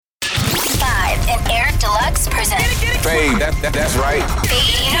present Fade, that's right.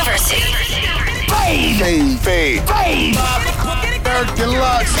 Fade University. Fade. Eric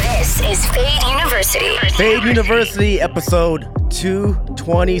Deluxe. This is Fade University. Fade University, episode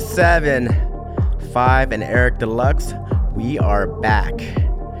 227. Five and Eric Deluxe. We are back.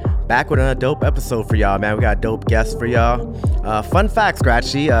 Back with another dope episode for y'all, man. We got a dope guest for y'all. Fun fact,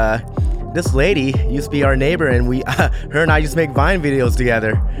 Scratchy. This lady used to be our neighbor, and her and I used to make Vine videos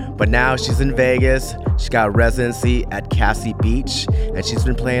together. But now she's in Vegas. She got a residency at Cassie Beach, and she's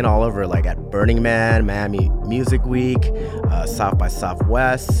been playing all over, like at Burning Man, Miami Music Week, South by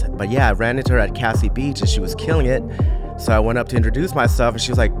Southwest. But yeah, I ran into her at Cassie Beach, and she was killing it. So I went up to introduce myself, and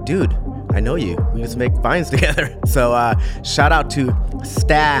she was like, "Dude, I know you. We used to make Vines together." So shout out to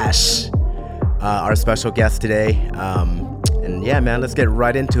Stash, our special guest today. And yeah, man, let's get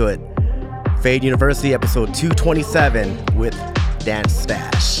right into it. Fade University, episode 227 with Dance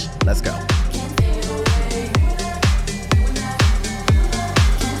Stash. Let's go.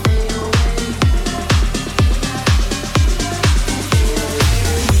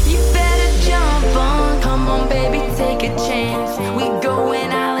 You better jump on, come on baby, take a chance. We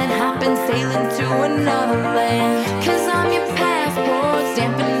going island hopping, sailing to another land. 'Cause I'm your passport,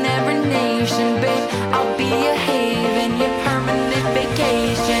 stamping every nation, babe. I'll be your haven, your permanent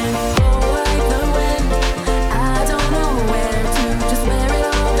vacation.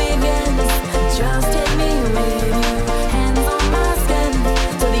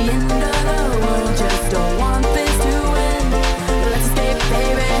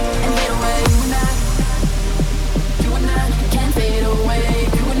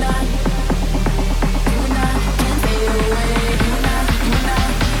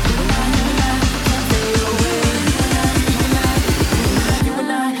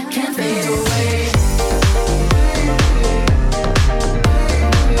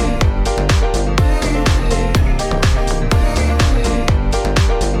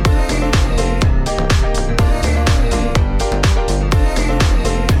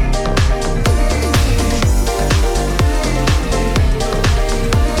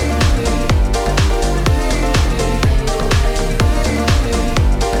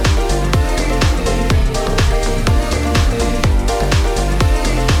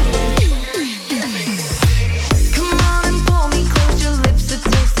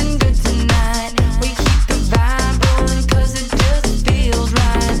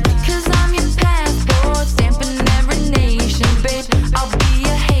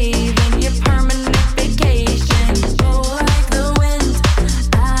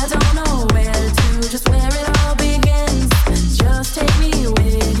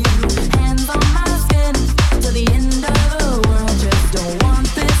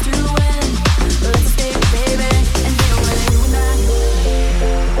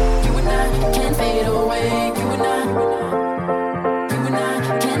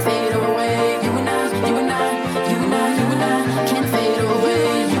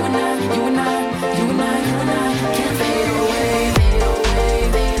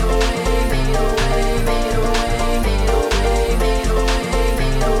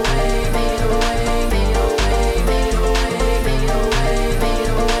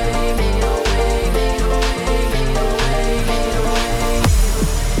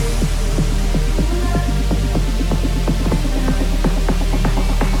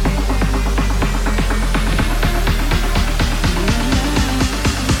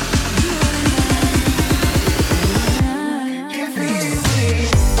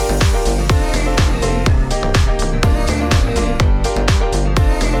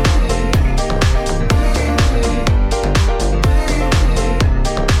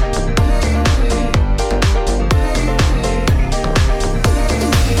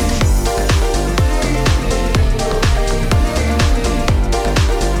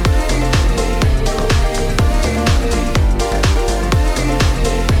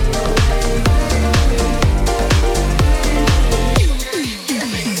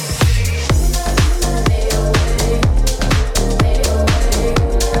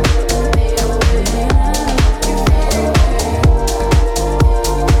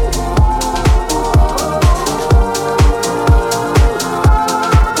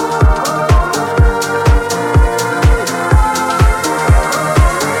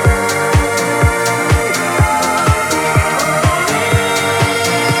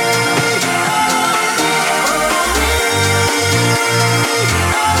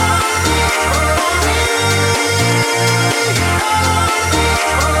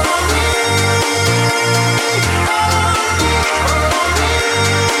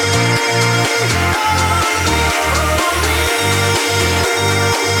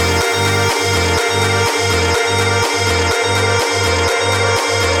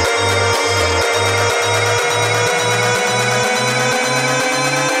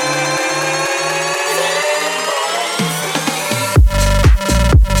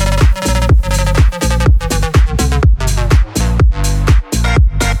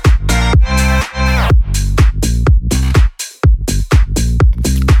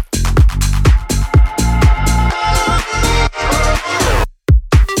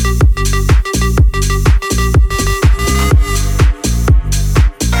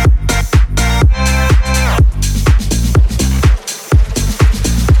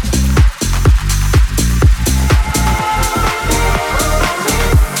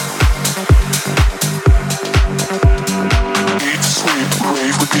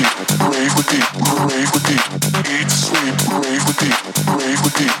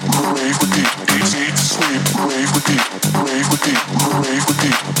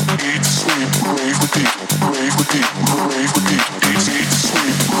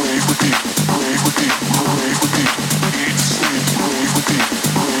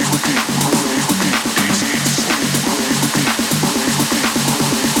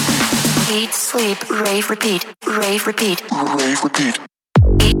 Eat, sleep, rave, repeat, rave, repeat. Rave, repeat.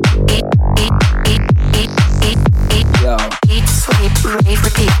 Yo. Eat, sleep, rave,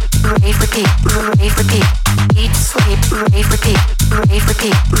 repeat, rave, repeat, rave, repeat. Eat, sleep, rave, repeat, rave,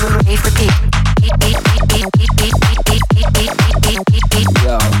 repeat, rave, repeat.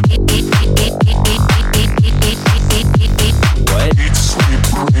 Yo. What? Eat, sleep,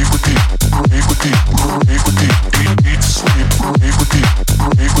 rave, repeat, rave, repeat, rave, repeat. Eat, sleep, rave, repeat,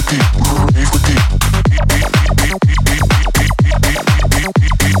 rave, repeat, rave, repeat.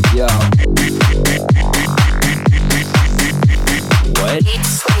 Yo. What? Eat,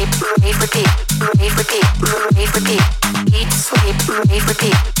 sleep, rave, repeat, rave, repeat, rave, repeat. Eat, sleep, rave,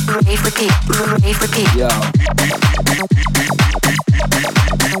 repeat, rave, repeat, rave, repeat. Yo.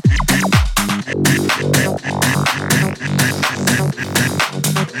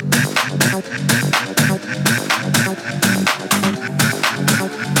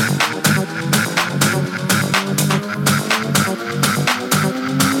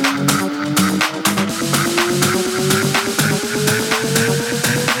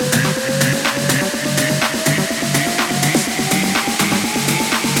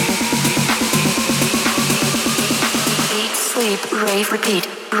 Eat, sleep, rave, repeat,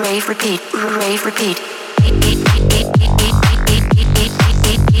 rave, repeat, rave, repeat.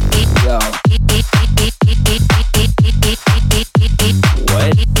 Yo.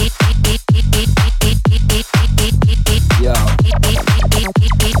 What? Yo.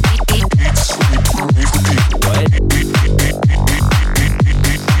 Eat, sleep, rave, repeat. What?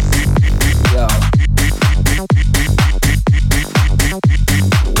 Yo.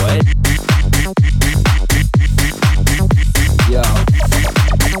 What? Yo.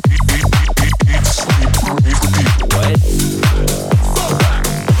 Eat, sleep, rave, repeat. What?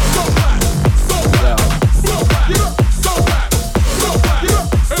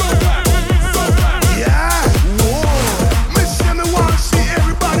 Yeah, whoa. Me say me want see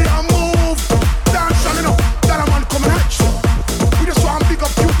everybody a move. Dance on it up, that a man coming at you. We just want big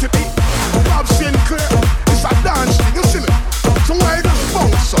up QTB. Bob Sinclair, it's a dance thing, you see me? So why you just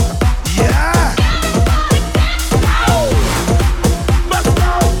bounce up? Yeah. Let's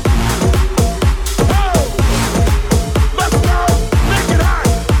go. Let's go. Make it hot.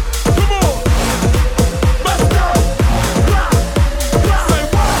 Come on. Let's go. Rock. Say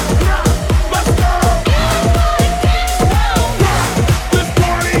what? Let's go. This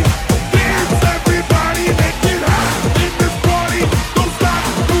party, dance everybody, make it hot. In this party, don't stop,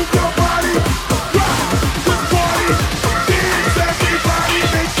 move your body. Rock. This party, dance everybody,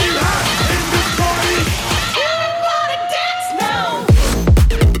 make it hot. In this party.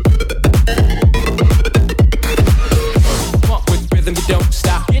 Walk with rhythm, you don't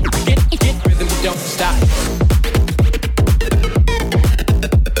stop. Get rhythm, you don't stop.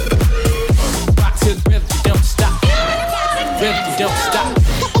 Rock to the rhythm, you don't stop. Rhythm, you don't stop.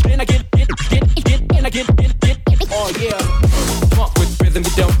 And I get, and I get. Oh yeah. Walk with rhythm,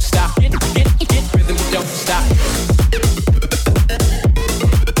 you don't stop. Get rhythm, you don't stop.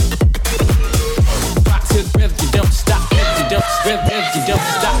 Rock to the rhythm, you don't stop. Rhythm, you don't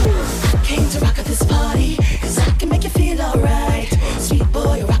stop. Came to rock at this party, 'cause I can make you feel alright. Sweet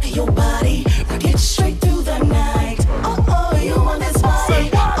boy, rockin' your body, rock it straight through the night. Oh, you want this body?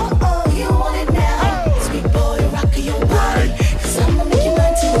 Oh, you want it now? Sweet boy, rockin' your body, 'cause I'ma make you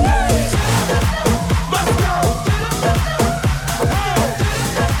mine tonight. Let's go.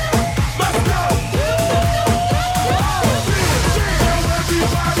 Let's go. Now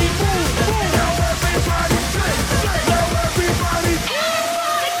everybody move. Now everybody shake. Now everybody.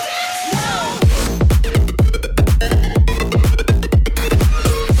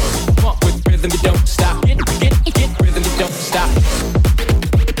 Walk with rhythm, you don't stop. Get rhythm, you don't stop.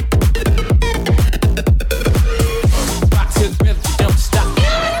 Rock to the rhythm, you don't stop.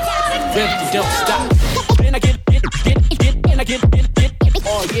 Rhythm, you don't stop. And I get, and I get.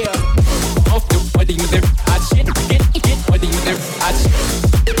 Oh yeah. Off the body with their hot shit. Get body with their hot shit.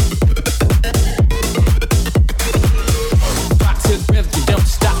 Rock to the rhythm, you don't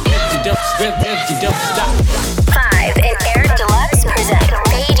stop. Rhythm, you don't stop. 5 and Eric Deluxe present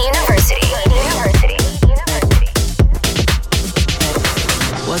Fade University.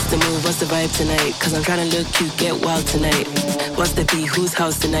 What's the move? What's the vibe tonight? 'Cause I'm tryna look cute, get wild tonight. What's the beat? Whose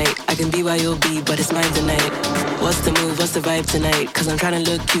house tonight? I can be YOB, but it's mine tonight. What's the move? What's the vibe tonight? 'Cause I'm tryna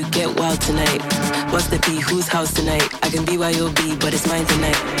look cute, get wild tonight. What's the beat? Whose house tonight? I can be YOB, but it's mine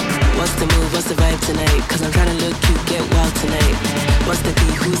tonight. What's the move? What's the vibe tonight? 'Cause I'm tryna look cute, get wild tonight. What's the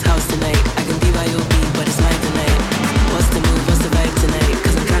beat? Whose house tonight? I can be YOB, but it's mine tonight. What's the move? What's the vibe tonight?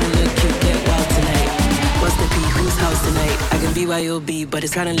 'Cause I'm tryna look cute, get wild tonight. What's the beat? Whose house tonight? I can BYOB, but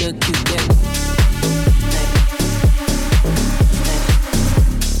it's trying to look cute. Get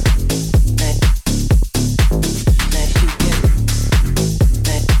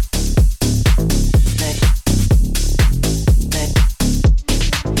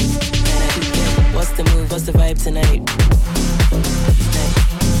what's the vibe tonight?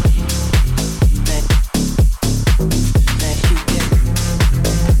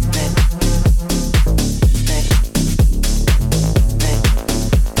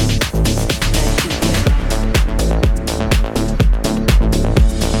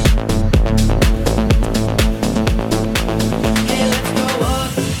 Hey, let's go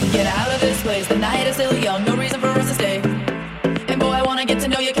up, get out of this place. The night is still young, no reason for us to stay. And boy, I wanna get to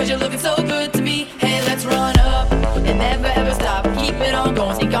know you 'cause you're looking so good to me. Hey, let's run up and never ever stop. Keep it on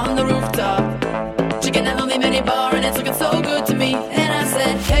going, sneak on the rooftop. Chicken that lonely mini bar and it's looking so good to me. And I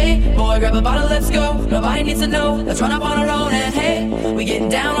said, hey, boy, grab a bottle, let's go. Nobody needs to know, let's run up on our own. And hey, we getting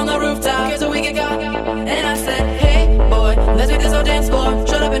down on the rooftop. Here's what we get got. And I said, hey, boy, let's make this our dance floor.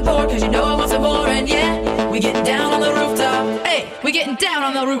 Shut up and pour, 'cause you know I want some more. And yeah, we getting down on the rooftop. Hey, we getting down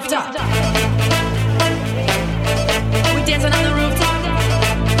on the rooftop. We dancing on the rooftop.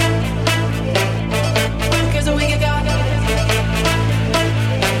 Here's what we get got.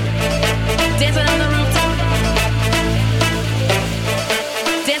 Dancing on the rooftop.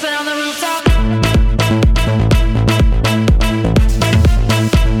 Dancing on the rooftop.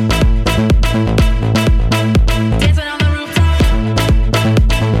 Dancing on the rooftop.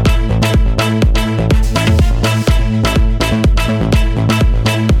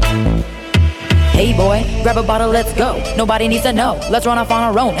 Hey boy, grab a bottle, let's go. Nobody needs to know, let's run off on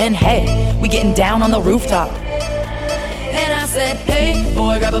our own. And hey, we getting down on the rooftop. And I said, hey,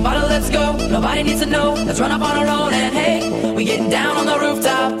 boy, grab a bottle, let's go. Nobody needs to know, let's run up on our own. And hey, we getting down on the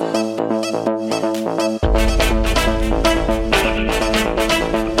rooftop.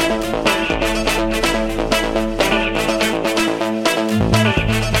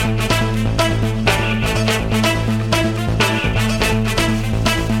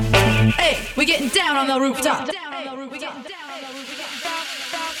 Hey, we getting down on the rooftop.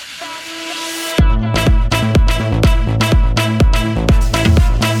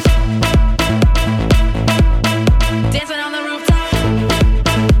 Dancing on the rooftop.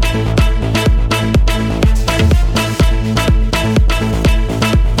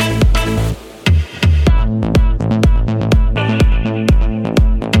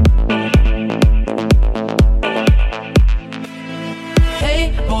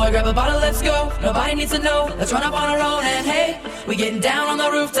 Hey, boy, grab a bottle, let's go. Nobody needs to know, let's run up on our own. And hey, we getting down on the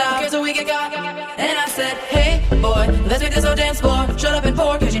rooftop. Here's what we get got. And I said, hey, boy, let's make this our dance floor. Shut up and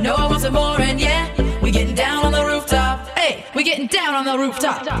pour, 'cause you know I want some more. And yeah, we getting down on the rooftop. Hey, we getting down on the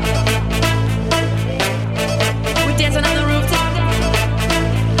rooftop. We dancing on the rooftop.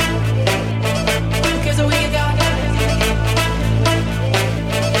 Here's what we get got.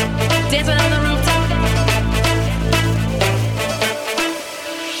 Dancing on the rooftop.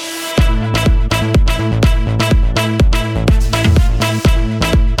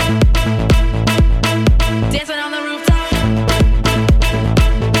 Dancing on the rooftop.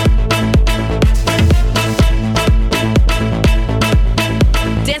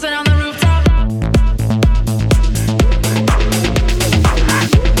 Dancing on the rooftop.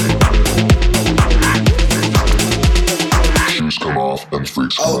 Come off and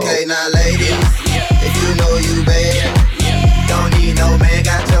freaks come Okay, now ladies, if you know you bad, don't need no man,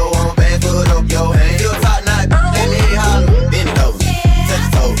 got your own bag, put up your hand. You a top knot, let me holler, bend it over, touch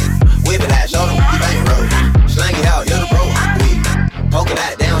your toes, whip it out, show them you ain't roll. Slang it out, you're the bro, we poke it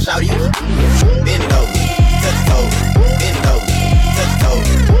out, down, shout you, bend it over, touch your toes, bend it over, touch your toes,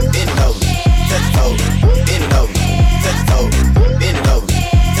 bend it over, touch your toes, bend it over, touch your toes, bend it over,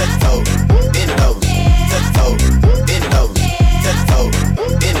 touch your toes, bend it over, touch your toes, bend it over. Touch your toe,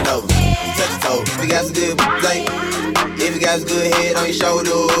 bend it over, touch your toe. If you got some good play, if you got some good head on your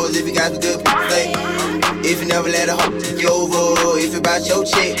shoulders, if you got some good play, if you never let a hoe take you over, if you about your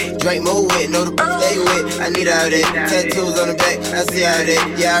chick, drink more wet, know the stay wet. I need all that, tattoos on the back, I see all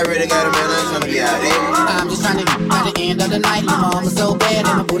that. Yeah, I already got a man, I'm tryna be out there. I'm just trying to get by the end of the night. My mama's so bad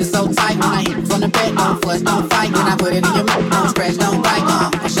and my booty so tight. When I hit it from the back, don't fuss, don't fight. When I put it in your mouth, don't scratch, don't bite.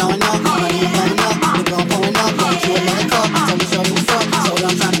 I'm showing up, money ain't coming up. You gon' pulling up, going to another cup. Tell me, show me what's up, so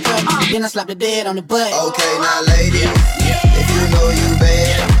I'm trying to cut. Then I slap the dead on the butt. Okay, now ladies, if you know you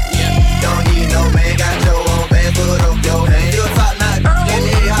bad, don't need no man, got your own bag, put up your hand. You a top knot, let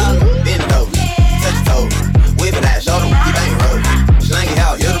me holler, bend it over, touch your toes, whip it out, show them you ain't roll. Slang it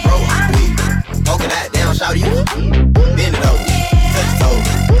out, you're the bro, we poke it out, down, shout you, bend it over, touch your toes,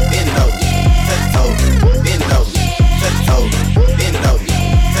 bend it over, touch your toes, bend it over,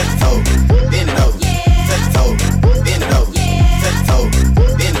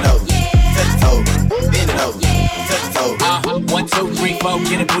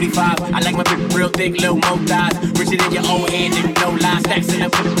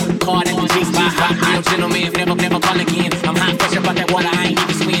 Five, real gentlemen, never call again. I'm hot, fresh up out that water, I ain't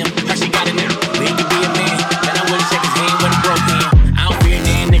even swim. Her, she got it now. Need to be a man. Then I wouldn't shake his hand when it broke in. I don't fear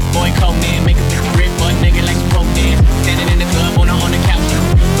that nigga, boy, cold man. Make a rip, but nigga like some broke in. Standing in the club on the couch.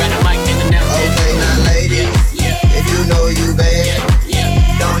 Grab the mic and announce it. Okay, now ladies, if you know you bad,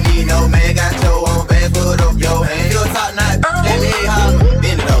 don't need no man. Got your own band, put up your hand. You a top notch, let me holler.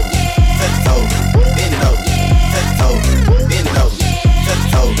 Bend it over, touch the toe. Bend it over, touch the toe. Bend it over, touch the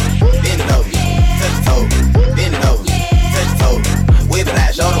toe. Bend it over, touch the toe. Bend it over, touch the toe. Whip it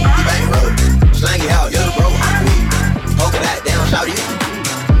out, show them you bang road. Slang it out, you're the bro. Poke it out, down, shout you.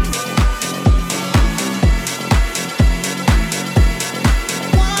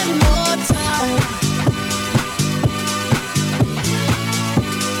 One more time.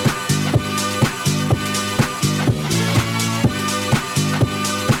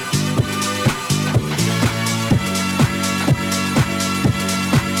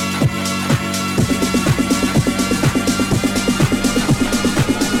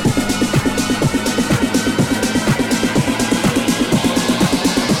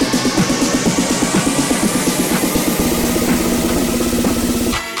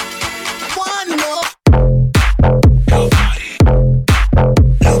 One more.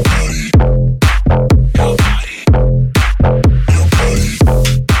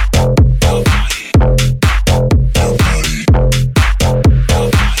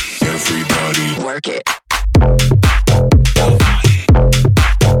 Work it.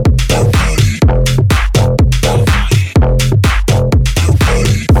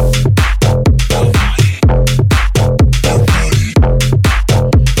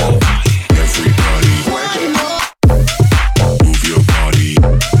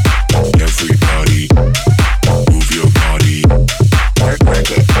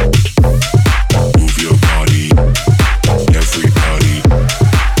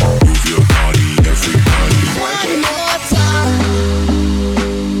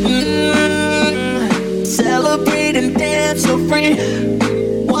 Celebrate and dance so free.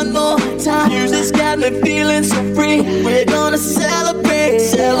 One more time. Music's got me feeling so free. We're gonna celebrate,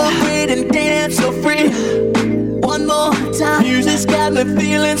 celebrate and dance so free. One more time. Music's got me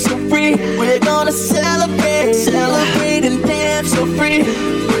feeling so free. We're gonna celebrate, celebrate and dance so free.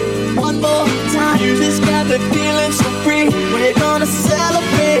 One more time. Music's got me feeling so free. We're gonna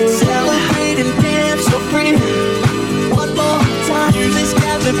celebrate, celebrate and dance so free. One more time. Music's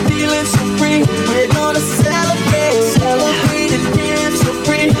got me feeling so free. We're gonna celebrate, celebrate and dance so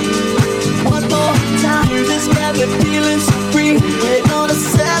free. One more time. Music's got me feeling so free. We're gonna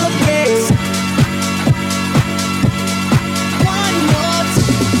celebrate. One more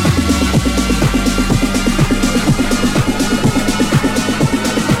time.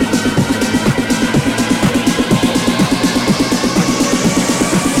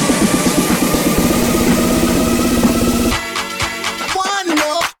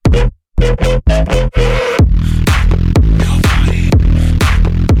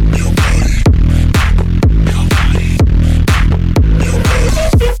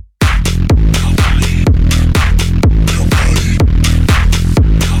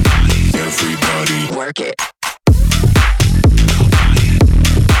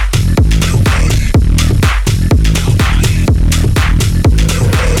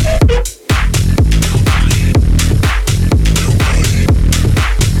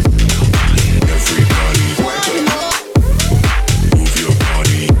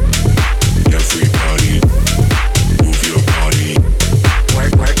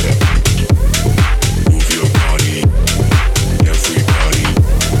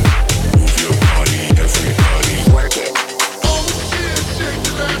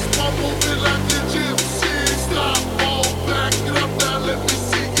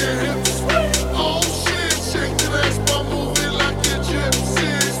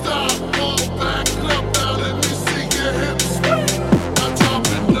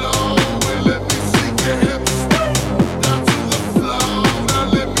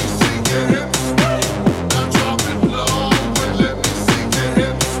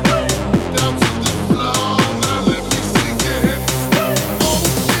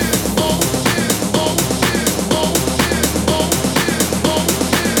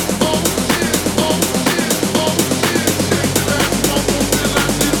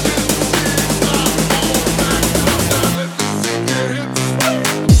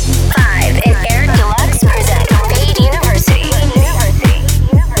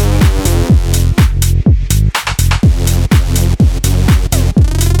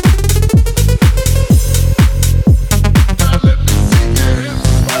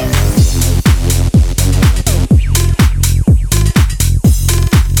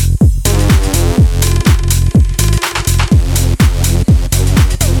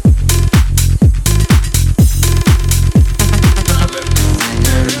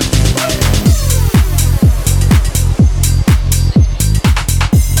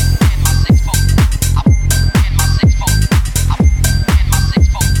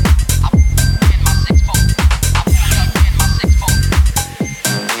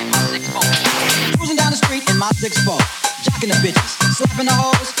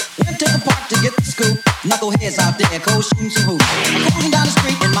 Knuckleheads out there, go shooting some hoops. I'm cruising down the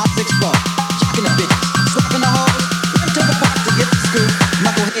street in my 6'4", jacking the bitches, slapping the hoes. Went to the park to get the scoop.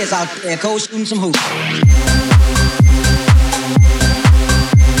 Knuckleheads out there, go shooting some hoops.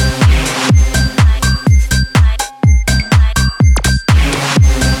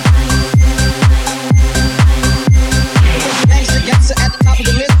 At the top of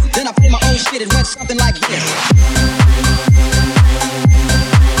the list, then I play my own shit. It went something like this.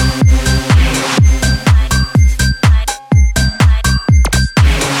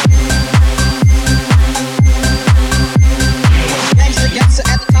 Gangsta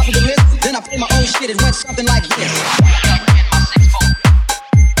at the top of the list, then I play my own shit. It went something like this.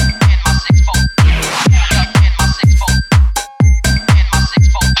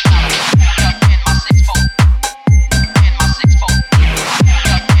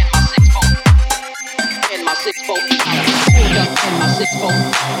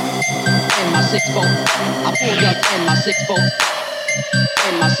 I pulled up in my 6'4",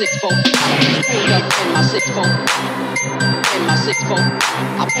 in my 6'4", pulled up in my 6'4", in my 6'4",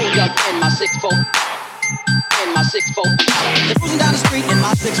 I pulled up in my 6'4", in my 6'4", cruising down the street in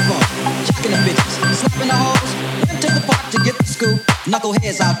my 6'4", jocking the bitches, slapping the hoes, went to the park to get the scoop.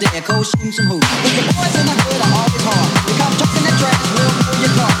 Knuckleheads out there, go shooting some hoops. Cause the boys in the hood are always hard. They come talking that trash, we'll pull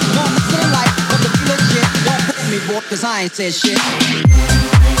your car. No, I'm not feeling like, but the feel legit. Don't put me, boy, cause I ain't said shit.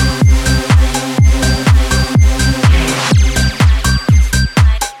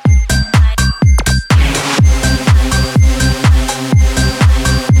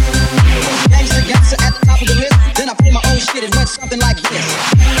 At the top of the list, then I play my own shit. It went something like this.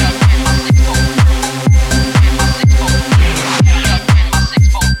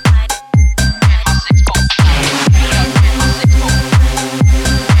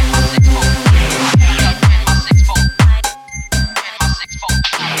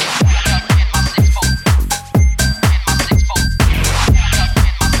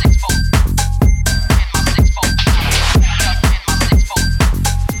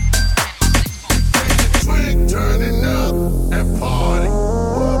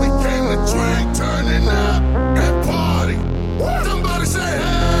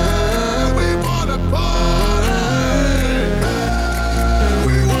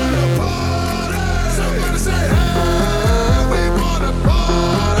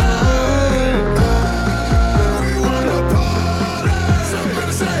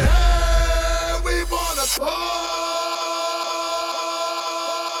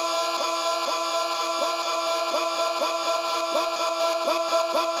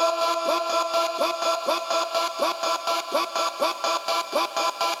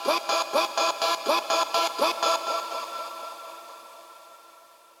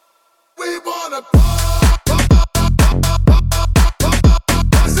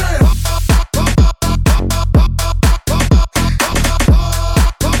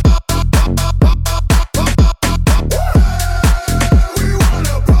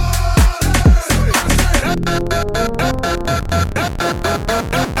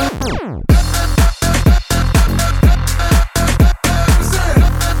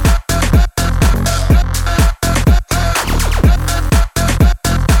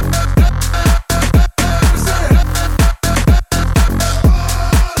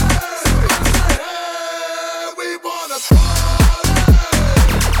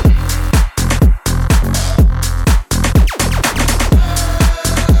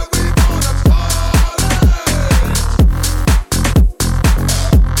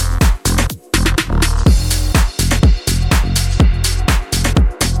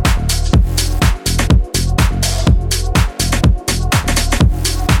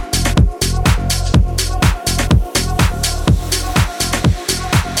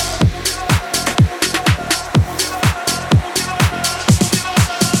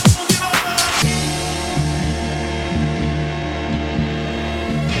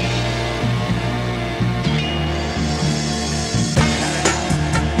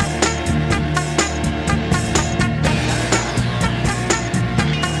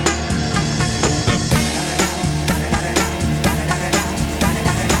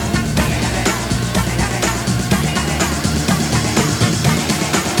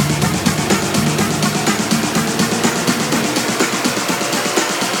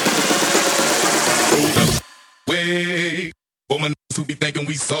 Who be thinking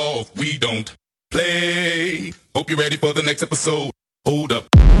we soft, we don't play. Hope you're ready for the next episode. Hold up.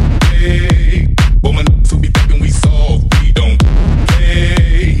 Hey, woman who be thinking we soft, we don't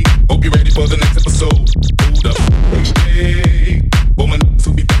play. Hope you're ready for the next episode. Hold up. Hey, woman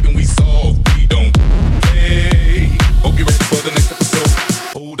who be thinking we soft, we don't play. Hope you're ready for the next episode.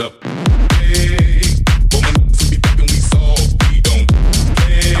 Hold up. Hey,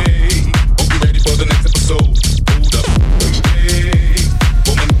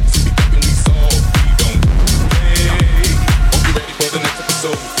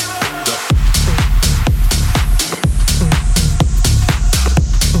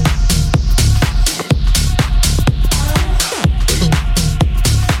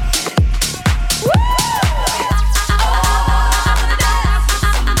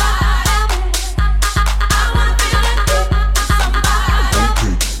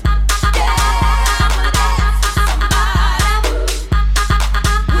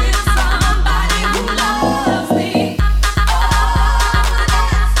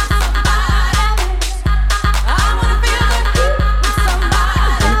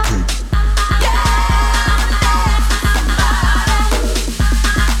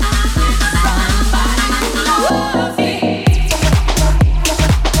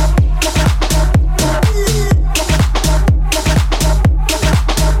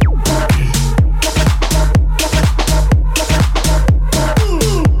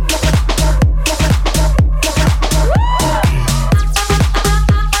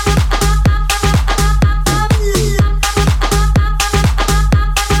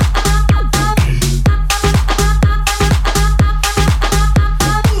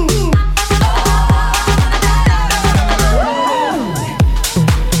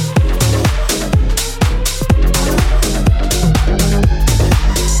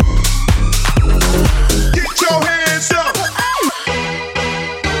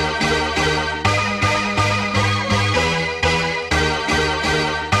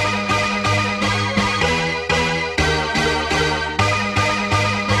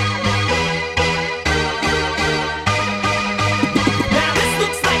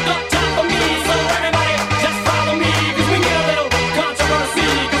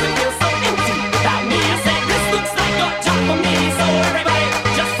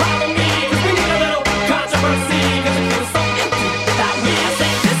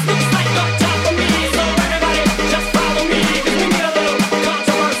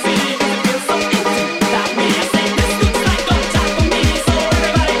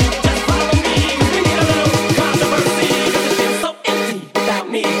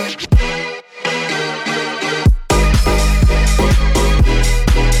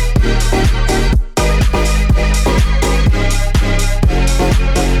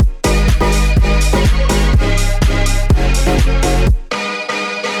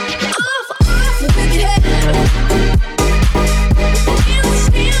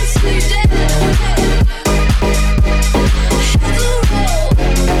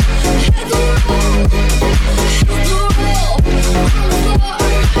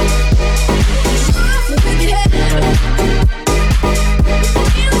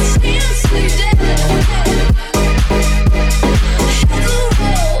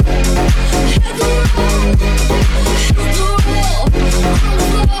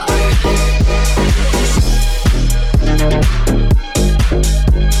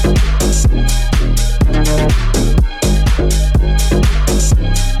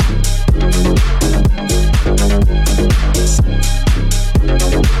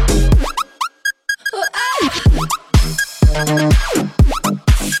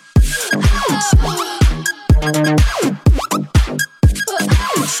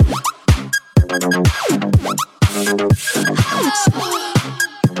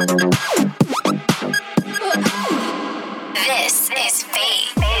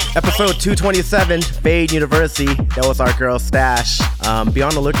 Episode 227, Fade University. That was our girl Stash. Be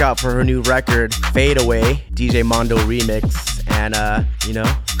on the lookout for her new record, Fade Away, DJ Mondo remix. And,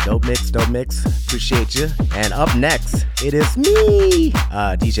 dope mix. Appreciate you. And up next, it is me,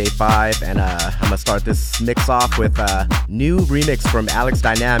 DJ 5. And I'm gonna start this mix off with a new remix from Alex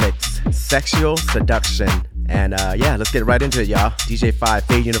Dynamics, Sexual Seduction. And let's get right into it, y'all. DJ 5,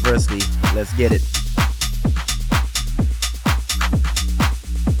 Fade University. Let's get it.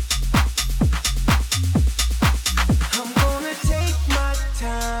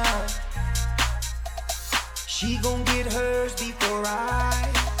 She gon' get hers before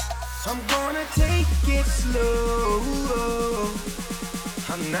I'm gonna take it slow.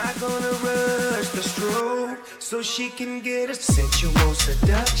 I'm not gonna rush the stroke, so she can get a sensual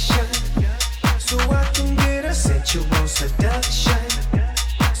seduction. So I can get a sensual seduction.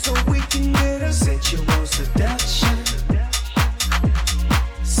 So we can get a sensual seduction.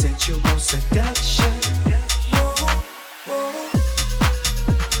 Sensual seduction. Whoa, whoa.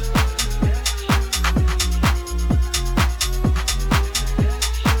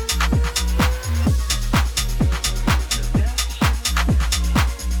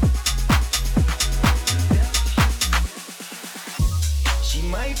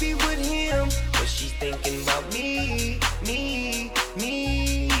 Be with him, but she's thinking about me.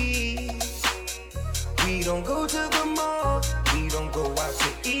 We don't go to the mall, we don't go out to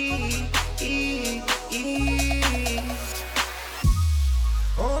eat.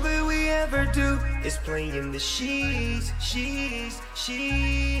 All that we ever do is play in the sheets.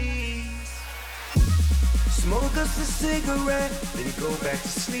 Smoke us a cigarette, then go back to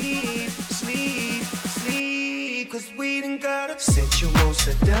sleep. 'Cause we done got a sensual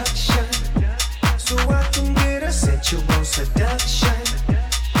seduction. So I can get a sensual seduction.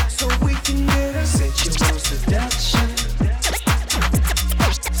 So we can get a sensual seduction.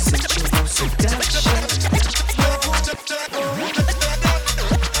 Sensual seduction.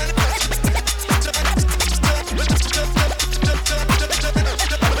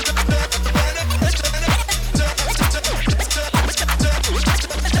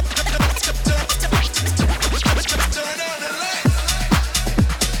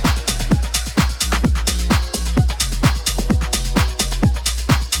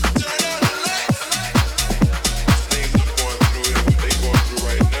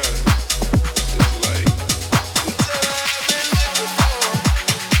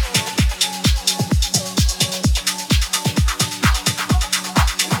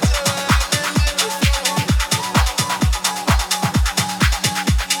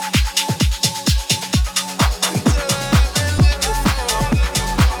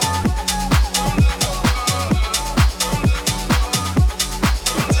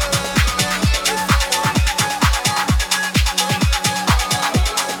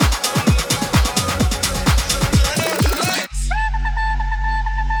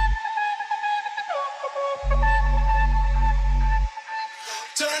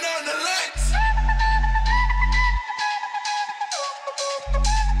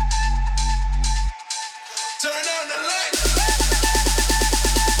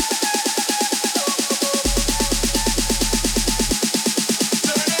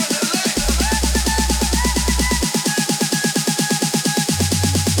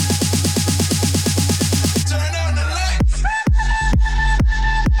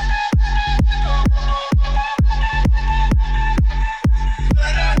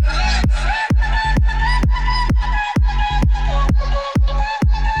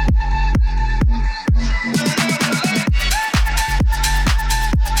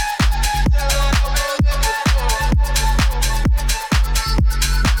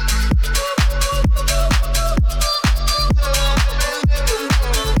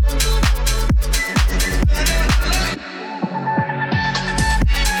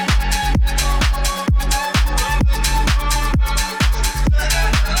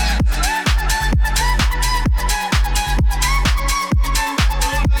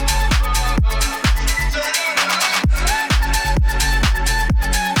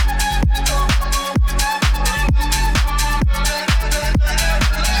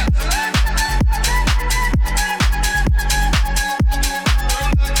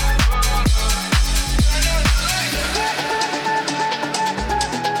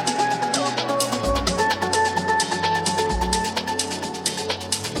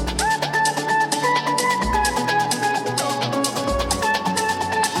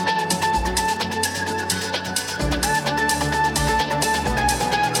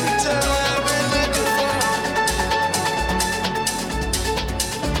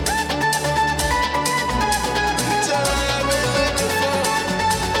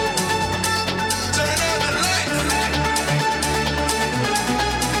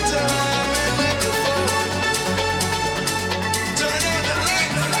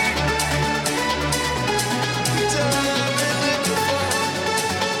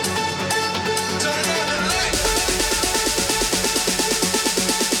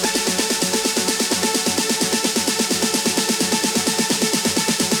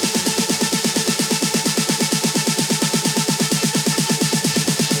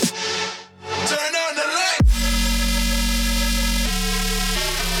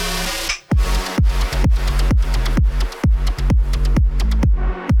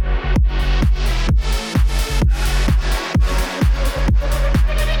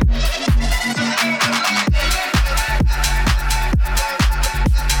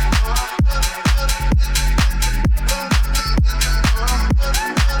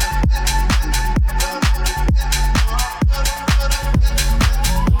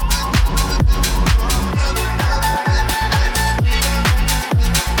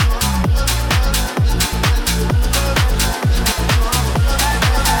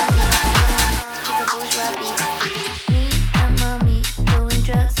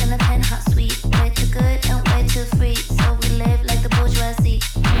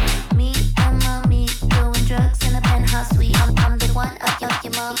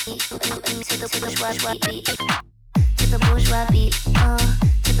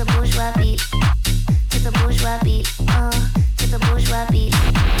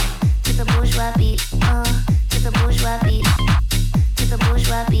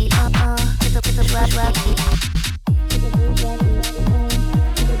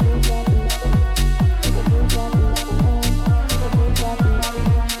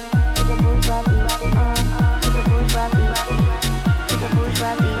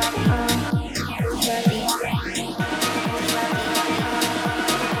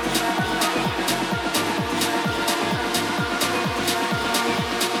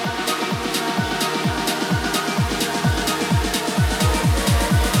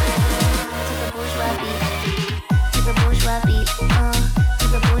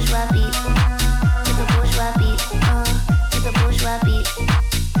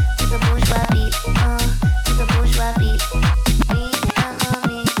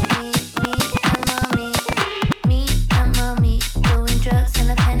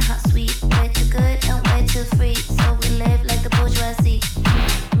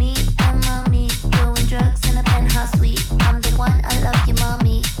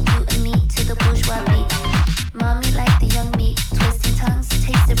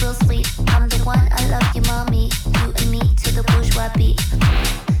 real sweet. I'm the one, I love you, mommy. You and me to the bourgeois beat.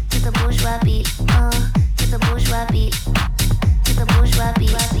 To the bourgeois beat. To the bourgeois beat. To the bourgeois beat.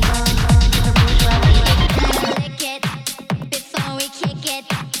 To the bourgeois beat. Gotta lick it before we kick it.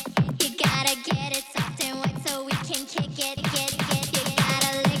 You gotta get it soft and wet so we can kick it. You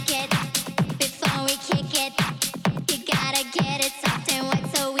gotta lick it before we kick it. You gotta get it soft and wet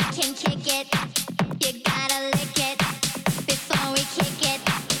so we can kick it. You gotta lick it before we kick it.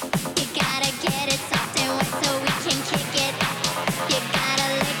 You gotta get it soft and wet so we can kick it. You gotta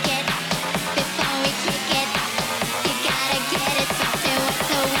lick it before we kick it. You gotta get it soft and wet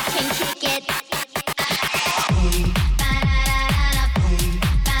so we can kick it.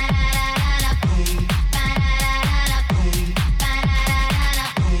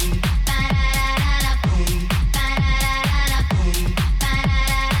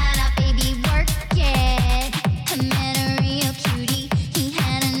 Baby, work it. I met a real cutie. He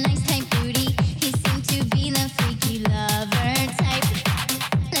had a nice tight booty. He seemed to be the freaky lover type.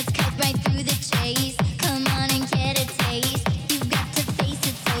 Let's cut right through the chase. Come on and get a taste. You've got to face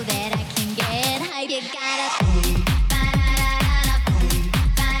it so that I can get hype. You gotta.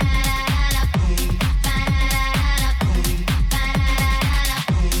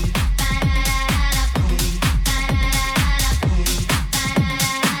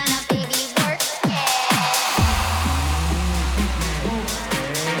 Baby, work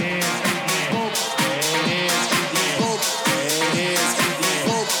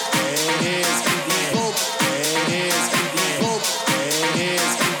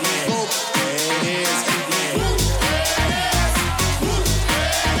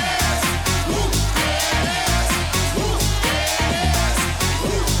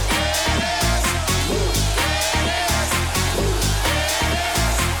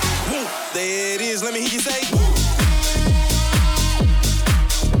There it is, let me hear you say.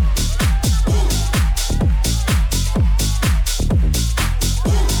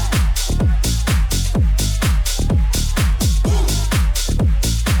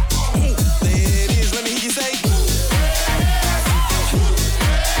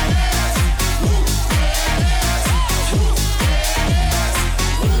 There it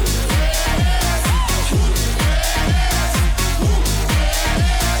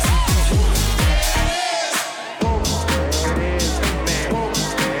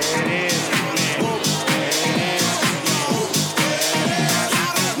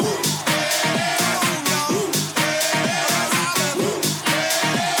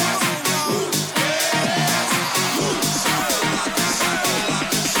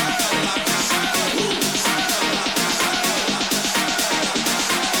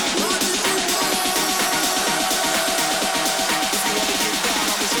let me hear you say.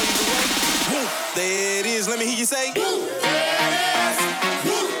 There it is, let me hear you say.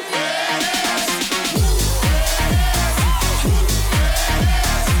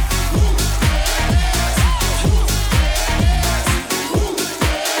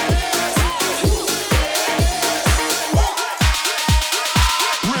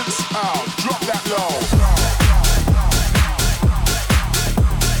 Rinse out, drop that low.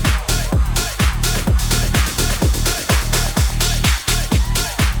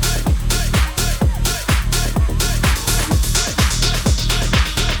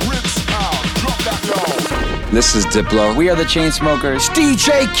 This is Diplo. We are the Chainsmokers.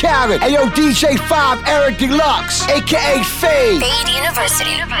 DJ Khaled. Ayo, DJ 5, Eric Deluxe, aka Fade. Fade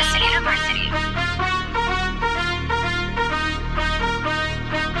University.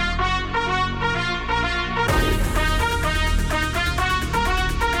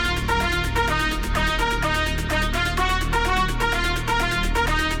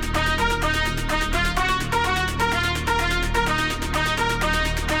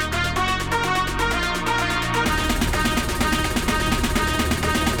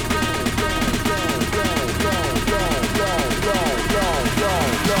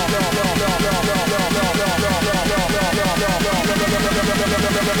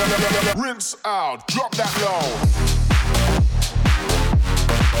 Rinse out, drop that low.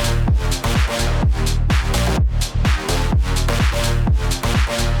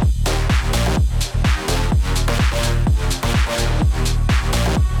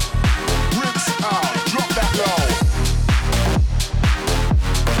 Rinse out, drop that low.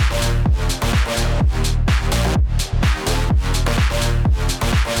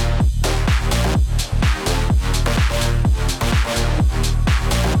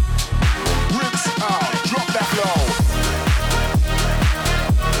 Rinse out, drop that low.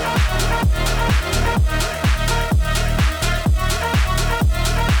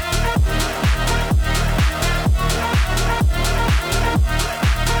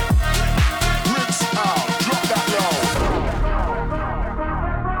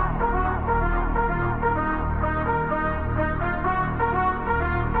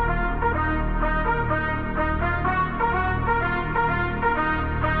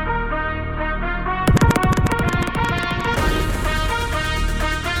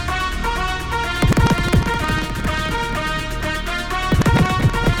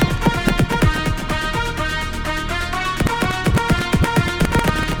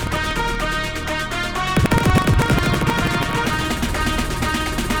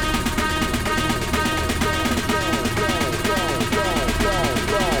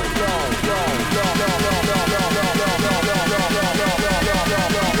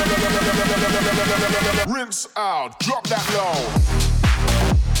 Rinse out, drop that low.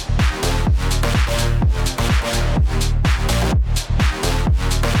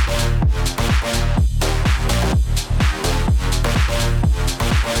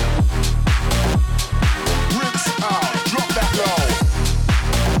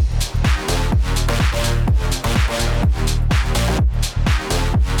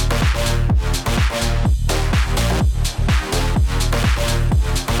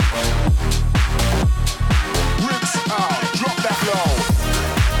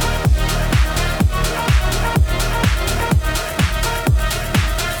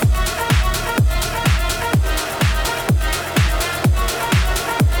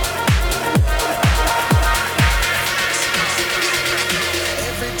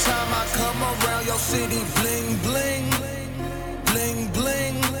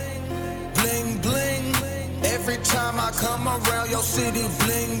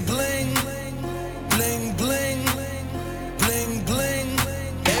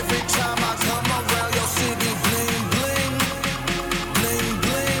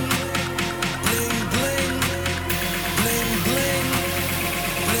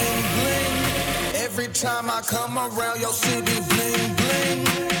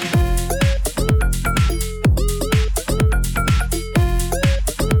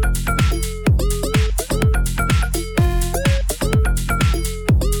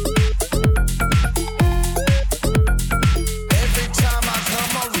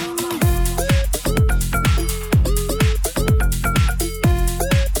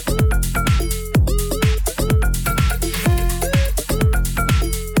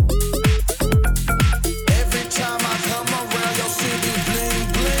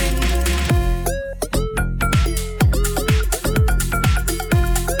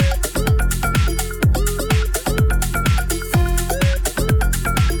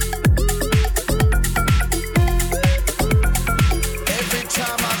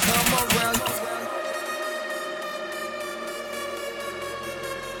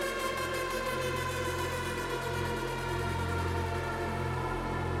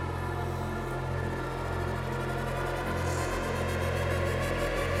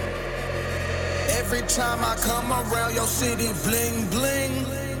 Every time I come around your city, bling bling.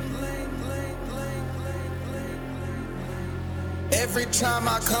 Every time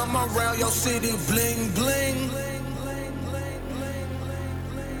I come around your city, bling bling.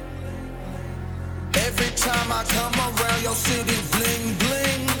 Every time I come around your city, bling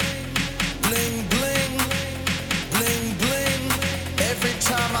bling. Bling bling. Bling bling. Every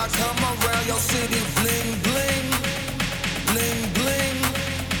time I come around your city, bling bling. Bling bling.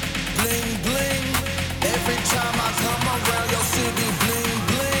 Bling bling. Every time I come around your city, bling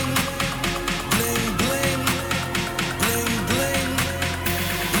bling. Bling bling. Bling bling.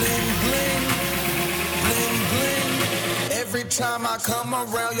 Bling bling. Bling bling. Every time I come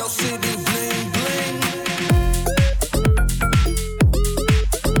around your city, bling bling.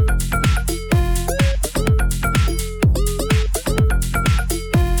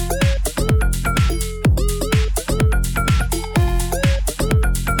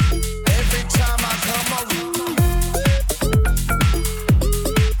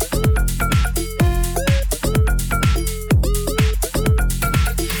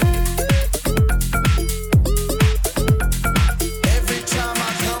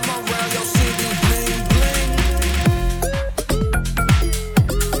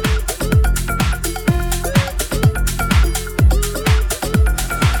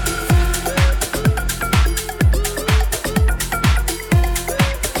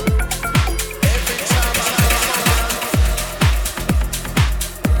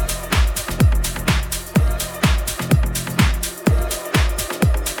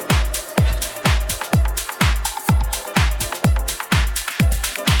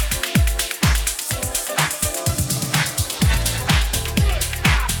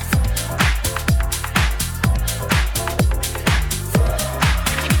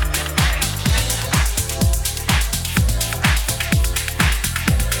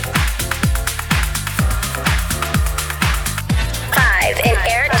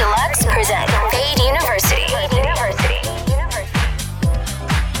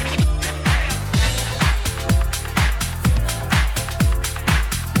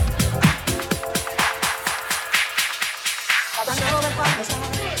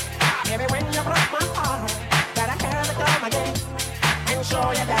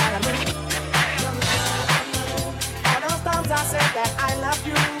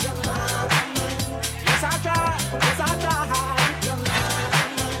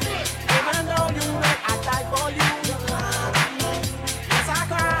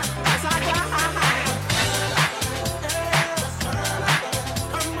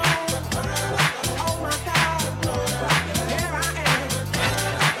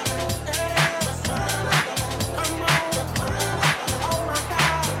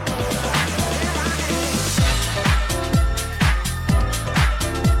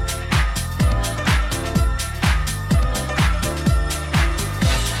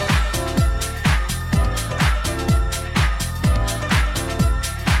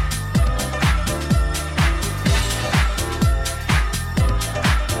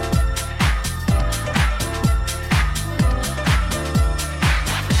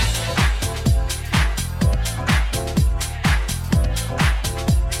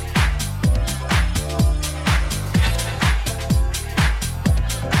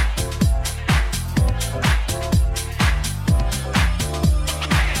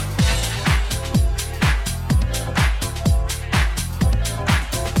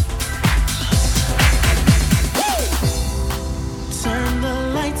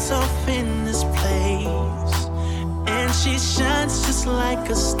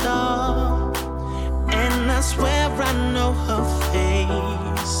 know her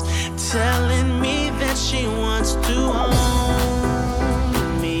face, telling me that she wants to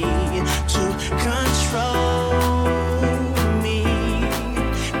own me, to control me.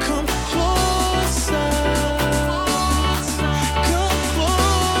 Come closer, come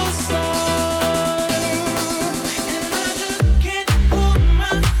closer. And I just can't pull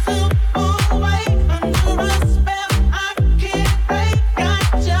myself away under a spell I can't break. I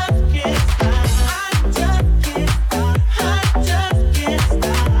just can't stop. I just can't stop. I just can't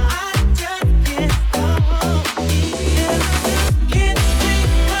stop. I just can't stop. And I just can't take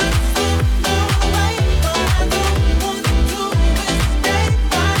myself away, but I don't want to escape.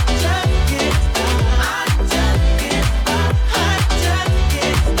 I just can't stop. I just can't stop. I just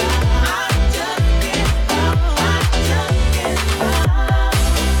can't stop. I just can't stop. I just can't stop.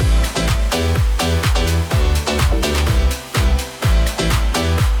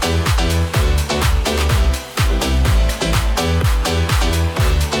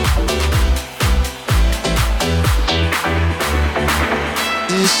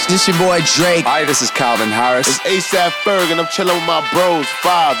 This your boy Drake. Hi, this is Calvin Harris. It's ASAP Ferg, and I'm chilling with my bros,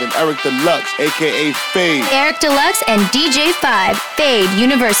 Five and Eric Deluxe, aka Fade. Eric Deluxe and DJ 5, Fade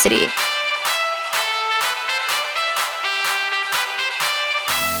University.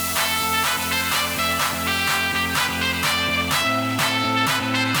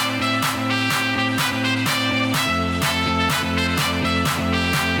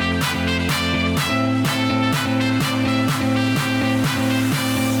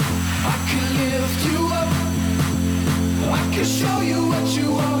 I can lift you up. I can show you what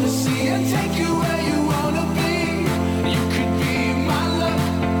you wanna see and take you where you wanna be. You could be my love.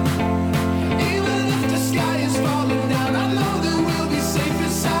 Even if the sky is falling down, I know that we'll be safe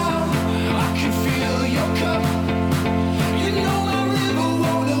and sound. I can feel your cup. You know my river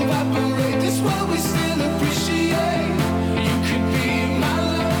won't evaporate. This world we still appreciate. You could be my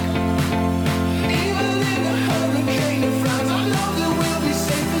love. Even in a hurricane of frowns, I know that we'll be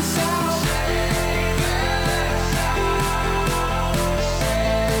safe and sound.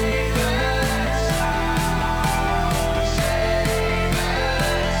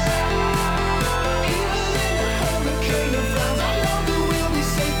 Hurricane of frowns, I know that we'll be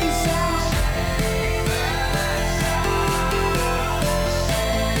safe and sound. Hurricane of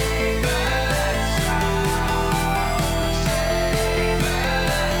frowns, I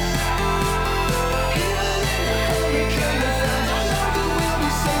know that we'll be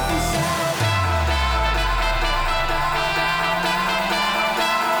safe and sound.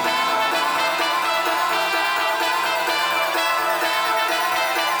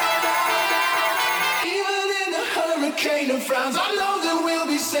 Even in a hurricane of frowns, I know that we'll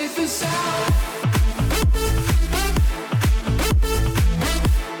be safe and sound.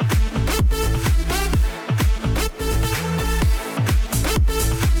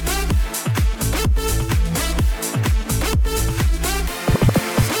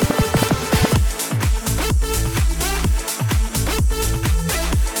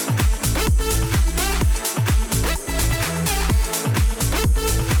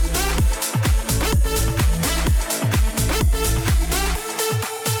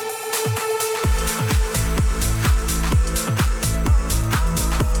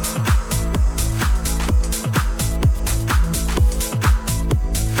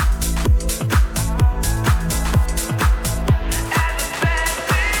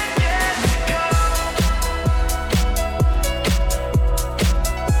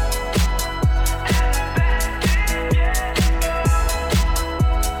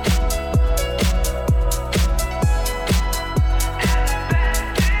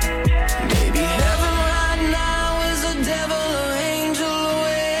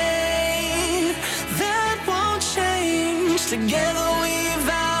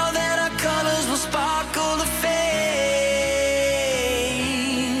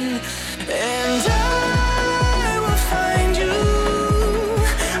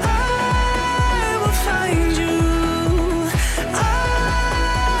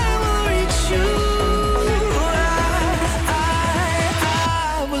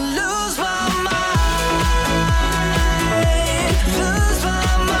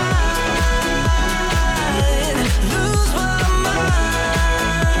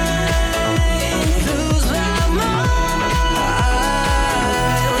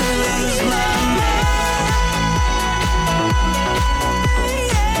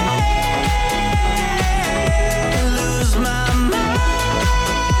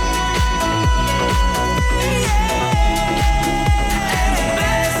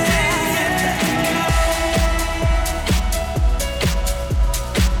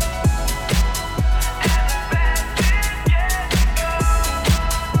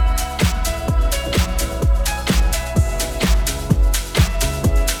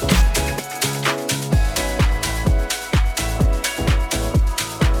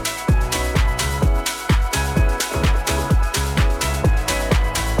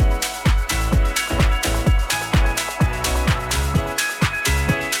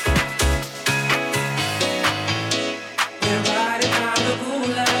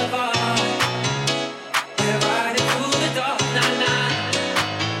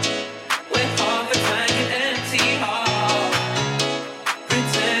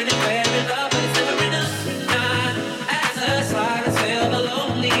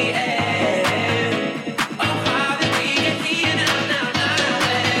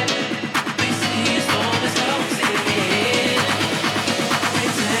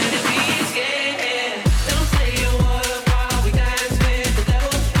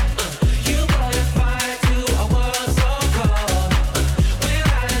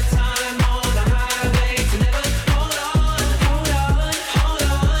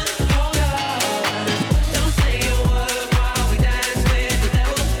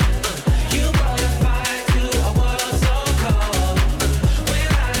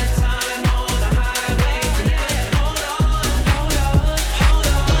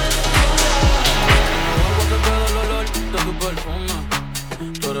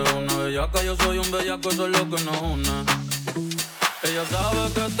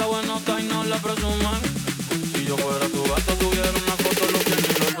 está buenota y no la presumen. Si yo fuera tu gato, tuviera una foto los viernes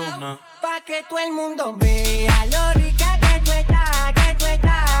y los lunes. Pa' que todo el mundo vea lo rica que tú estás, que tú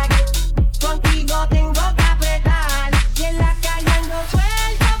estás. Contigo tengo que apretar. Y en la calle ando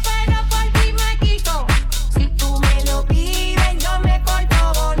suelto, pero por ti me quito. Si tú me lo pides, yo me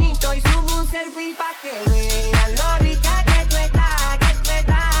porto bonito. Y subo un selfie pa' que vean lo rica que tú estás, que tú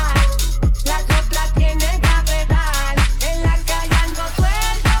estás. Las otras tienen que apretar. En la calle ando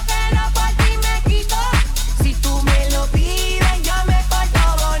suelto, pero por ti me quito. Si tú me lo pides, yo me porto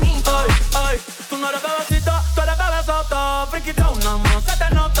bonito. Ay, tú no eres cabecita, tú eres cabezota. Friquita una más, se te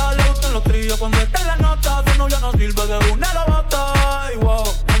nota. Le gustan los trillos cuando está en la nota. Si no, ya no sirve de una lo bota. Ay, wow,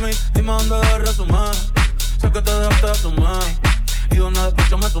 mami, dime dónde debes resumir. Sé que te dejaste de sumar. Y donde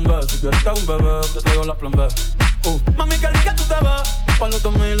despecho me tumbé. Si quieres te hago un bebé, te traigo la plan B. Mami, qué rica tú te ves. Pa' los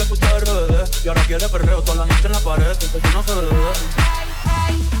 2000 le escuché RBD. Y ahora quiere perreo toda la noche en la pared. Que si no se ve.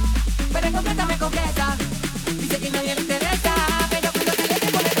 Ay, pero complétame completa. Dice que nadie le interesa, pero cuando sale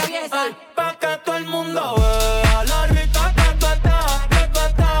se pone traviesa. Ay, pa' que todo el mundo vea lo rica que tú estás, que tú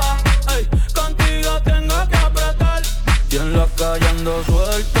estás. Ay, contigo tengo que apretar. Y en la calle ando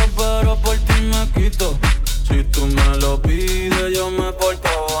suelto, pero por ti me quito. Si tú me lo pides, yo me porto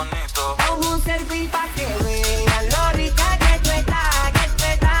bonito. Pongo un selfie pa' que vean lo rica que tú estás, que tú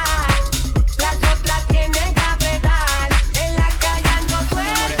estás. Las otras tienen que apretar. En la calle ando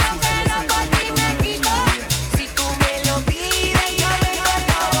suelto, pero por ti me quito. Si tú me lo pides, yo me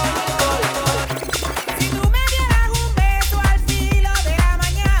porto bonito. Si tú me dieras un beso al filo de la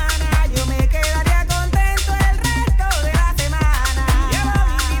mañana, yo me quedaría contento el resto de la semana. Llevo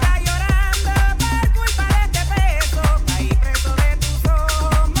mi vida llorando por culpa de este peso. Caí preso de tus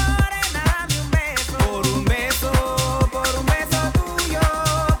ojos, morena, dame un beso. Por un beso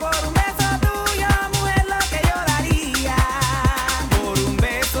tuyo, mujer, lo que yo daría. Por un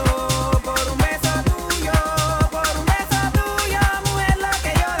beso tuyo, mujer, lo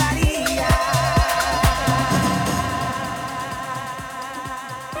que yo daría.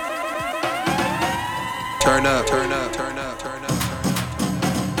 Turn up, turn up, turn up, turn up.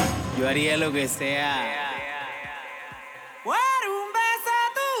 Yo haría lo que sea. Por un beso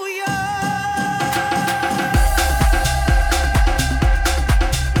tuyo.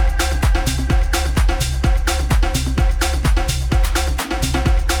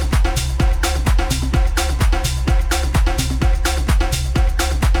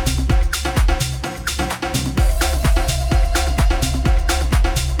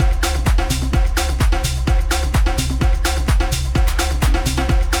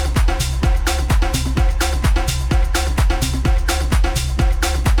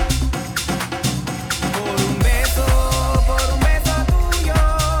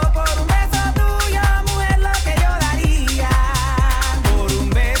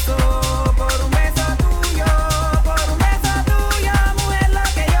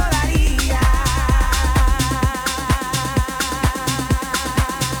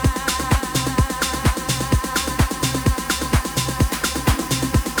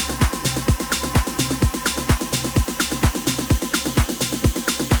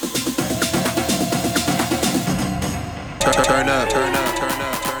 Turn up, turn up, turn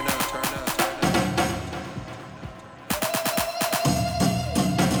up, turn up, turn up.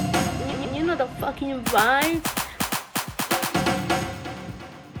 You know the fucking vibe.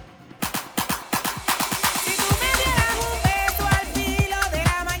 Si tú me dieras un beso al filo de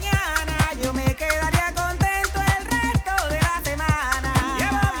la mañana, yo me quedaría contento el resto de la semana.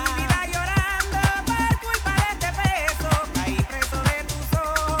 Llevo mi vida llorando por culpa de este peso. Caí preso de tus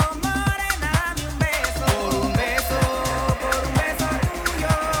ojos, morena, dame un beso. Por un beso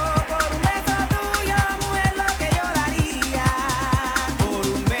tuyo, mujer, lo que yo daría. Por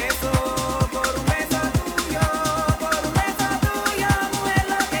un beso tuyo, mujer,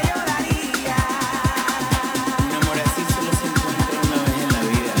 lo que yo daría. Un amor así solo se encuentra una vez en la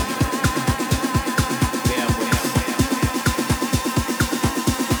vida. Vea pues.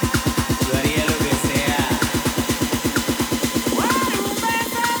 Yo haría lo que sea. Por un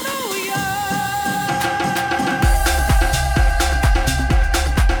beso tuyo.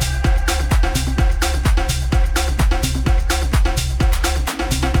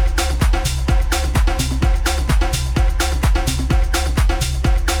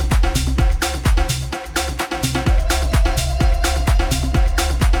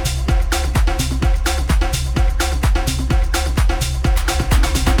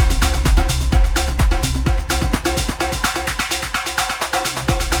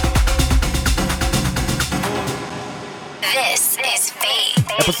 This is Fade.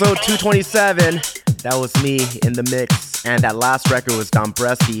 Episode 227. That was me in the mix. And that last record was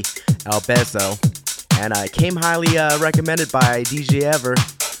Dombrowski, El Beso. And it came highly recommended by DJ Ever.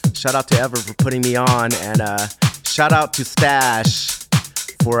 Shout out to Ever for putting me on. And shout out to Stash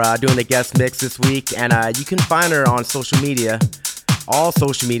for doing the guest mix this week. And you can find her on social media, all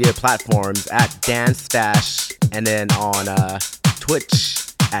social media platforms at Dan Stash. And then on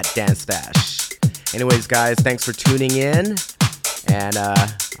Twitch at Dan Stash. Anyways, guys, thanks for tuning in. And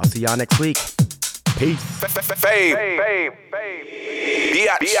I'll see y'all next week. Peace. Fave.